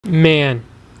Man,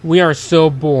 we are so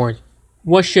bored.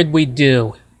 What should we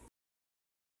do?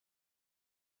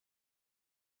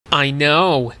 I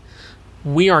know.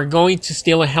 We are going to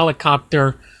steal a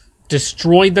helicopter,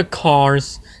 destroy the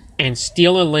cars, and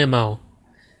steal a limo.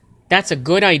 That's a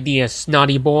good idea,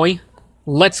 Snotty boy.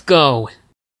 Let's go.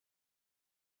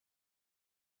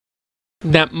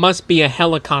 That must be a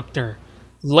helicopter.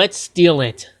 Let's steal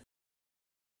it.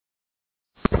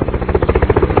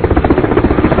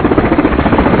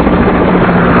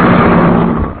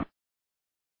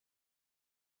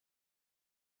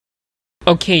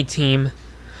 Okay, team.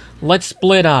 Let's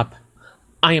split up.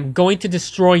 I am going to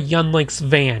destroy Yunlink's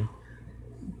van.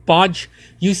 Bodge,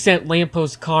 you set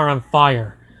Lampo's car on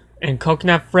fire. And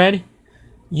Coconut Fred,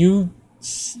 you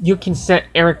can set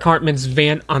Eric Cartman's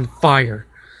van on fire.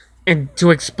 And to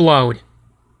explode.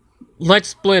 Let's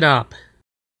split up.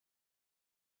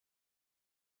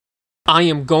 I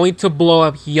am going to blow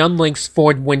up Yunlink's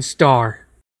Ford Windstar.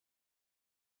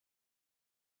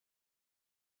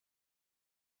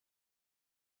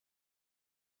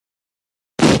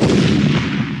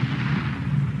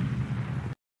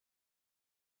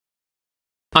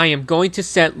 I am going to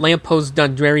set Lampo's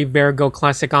Dundreary Virgo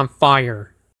Classic on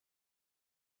fire.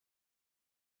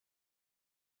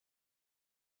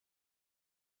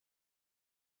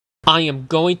 I am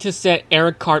going to set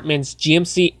Eric Cartman's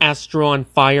GMC Astro on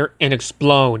fire and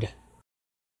explode.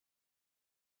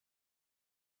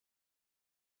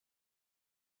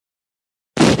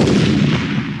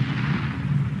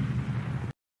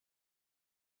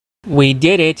 We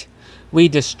did it! We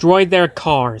destroyed their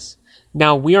cars.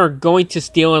 Now we are going to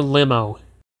steal a limo.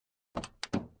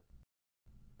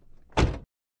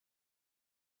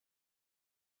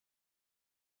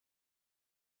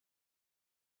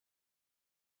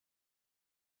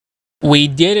 We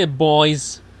did it,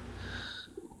 boys.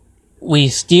 We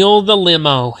steal the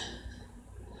limo.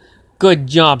 Good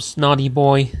job, Snotty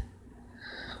boy.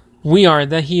 We are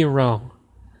the hero.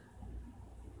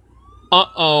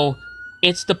 Uh-oh,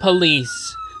 it's the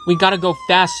police. We gotta go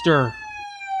faster.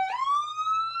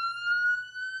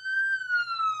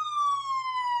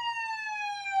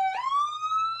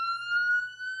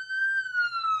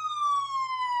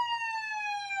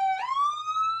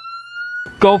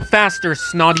 Go faster,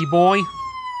 Snotty boy.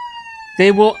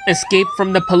 They will escape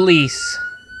from the police.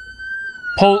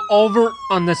 Pull over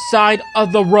on the side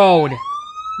of the road.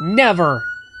 Never.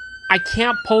 I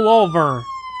can't pull over.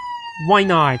 Why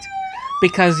not?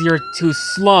 Because you're too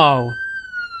slow.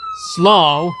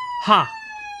 Slow? Ha!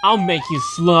 I'll make you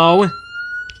slow.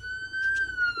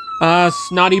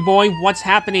 Snotty boy, what's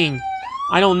happening?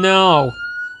 I don't know.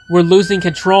 We're losing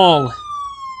control.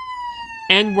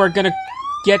 And we're gonna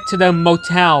get to the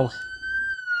motel.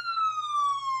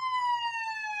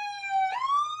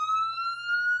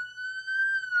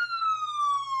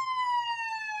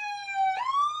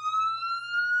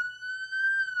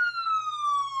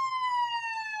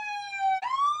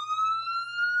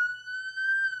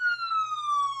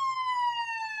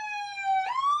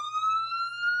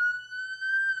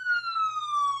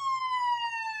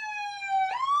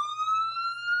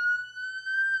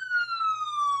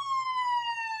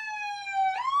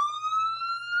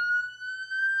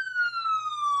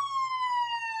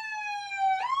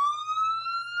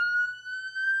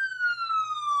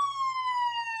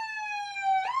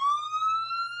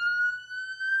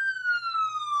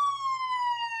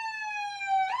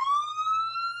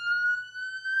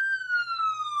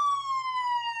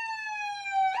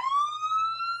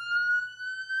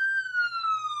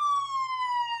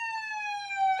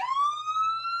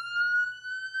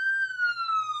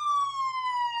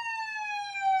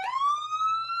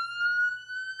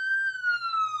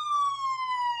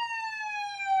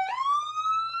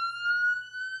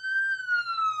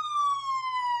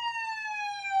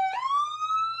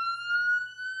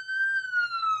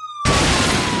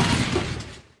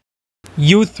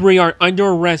 You three are under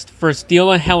arrest for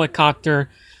steal a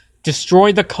helicopter,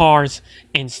 destroy the cars,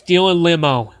 and steal a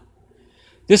limo.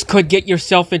 This could get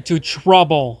yourself into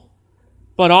trouble.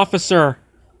 But officer,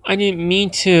 I didn't mean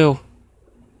to.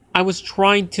 I was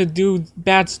trying to do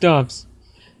bad stuff.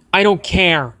 I don't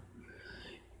care.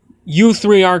 You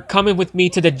three are coming with me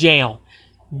to the jail.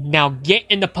 Now get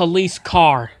in the police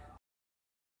car.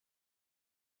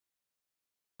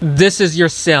 This is your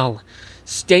cell.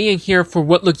 Stay in here for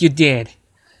what look you did.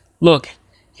 Look,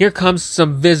 here comes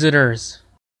some visitors.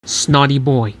 Snotty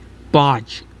boy,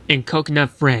 Bodge, and Coconut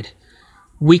Fred.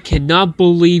 We cannot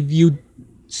believe you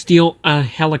steal a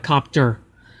helicopter,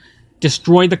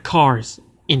 destroy the cars,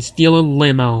 and steal a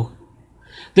limo.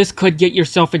 This could get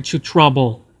yourself into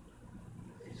trouble.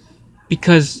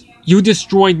 Because you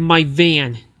destroyed my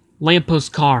van.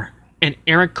 Lamppost car, and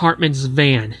Eric Cartman's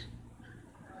van.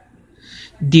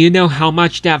 Do you know how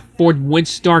much that Ford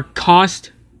Windstar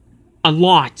cost? A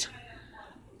lot.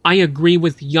 I agree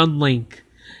with Young Link.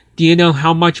 Do you know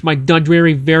how much my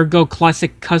Dundreary Virgo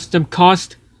Classic Custom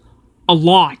cost? A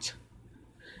lot.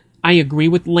 I agree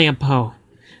with Lampo.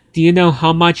 Do you know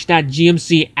how much that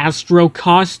GMC Astro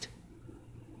cost?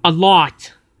 A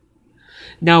lot.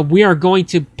 Now we are going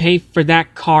to pay for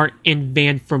that car and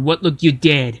van for what look you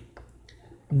did.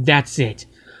 That's it.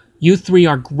 You three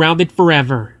are grounded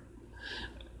forever.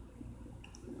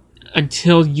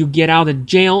 Until you get out of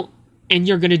jail and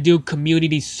you're gonna do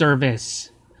community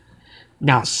service.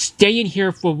 Now stay in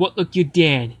here for what look you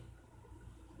did.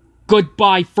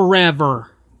 Goodbye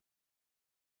forever.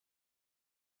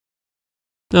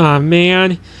 Aw,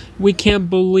 man, we can't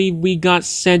believe we got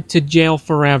sent to jail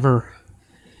forever.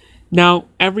 Now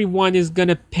everyone is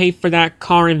gonna pay for that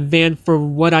car and van for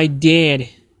what I did.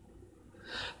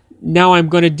 Now I'm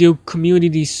gonna do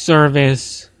community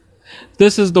service.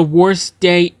 This is the worst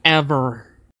day ever.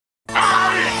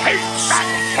 I hate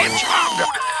that hedgehog!